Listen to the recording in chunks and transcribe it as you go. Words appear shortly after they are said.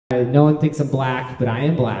No one thinks I'm black, but I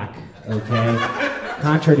am black, okay?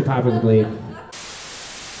 Contrary to popular belief.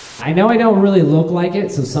 I know I don't really look like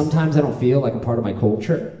it, so sometimes I don't feel like a part of my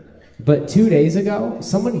culture. But 2 days ago,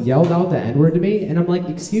 someone yelled out the N-word to me, and I'm like,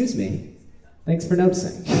 excuse me, thanks for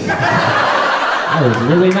noticing. That was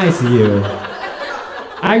really nice of you.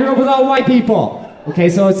 I grew up with all white people. Okay,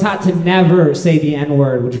 so it's taught to never say the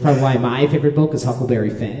N-word, which is probably why my favorite book is Huckleberry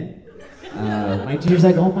Finn. My teacher's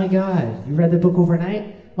like, oh my God, you read the book overnight?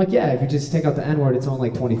 I'm like, yeah, if you just take out the N-word, it's only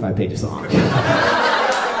like 25 pages long. It's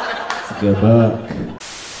a good book.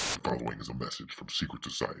 The following is a message from Secret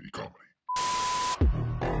Society Comedy.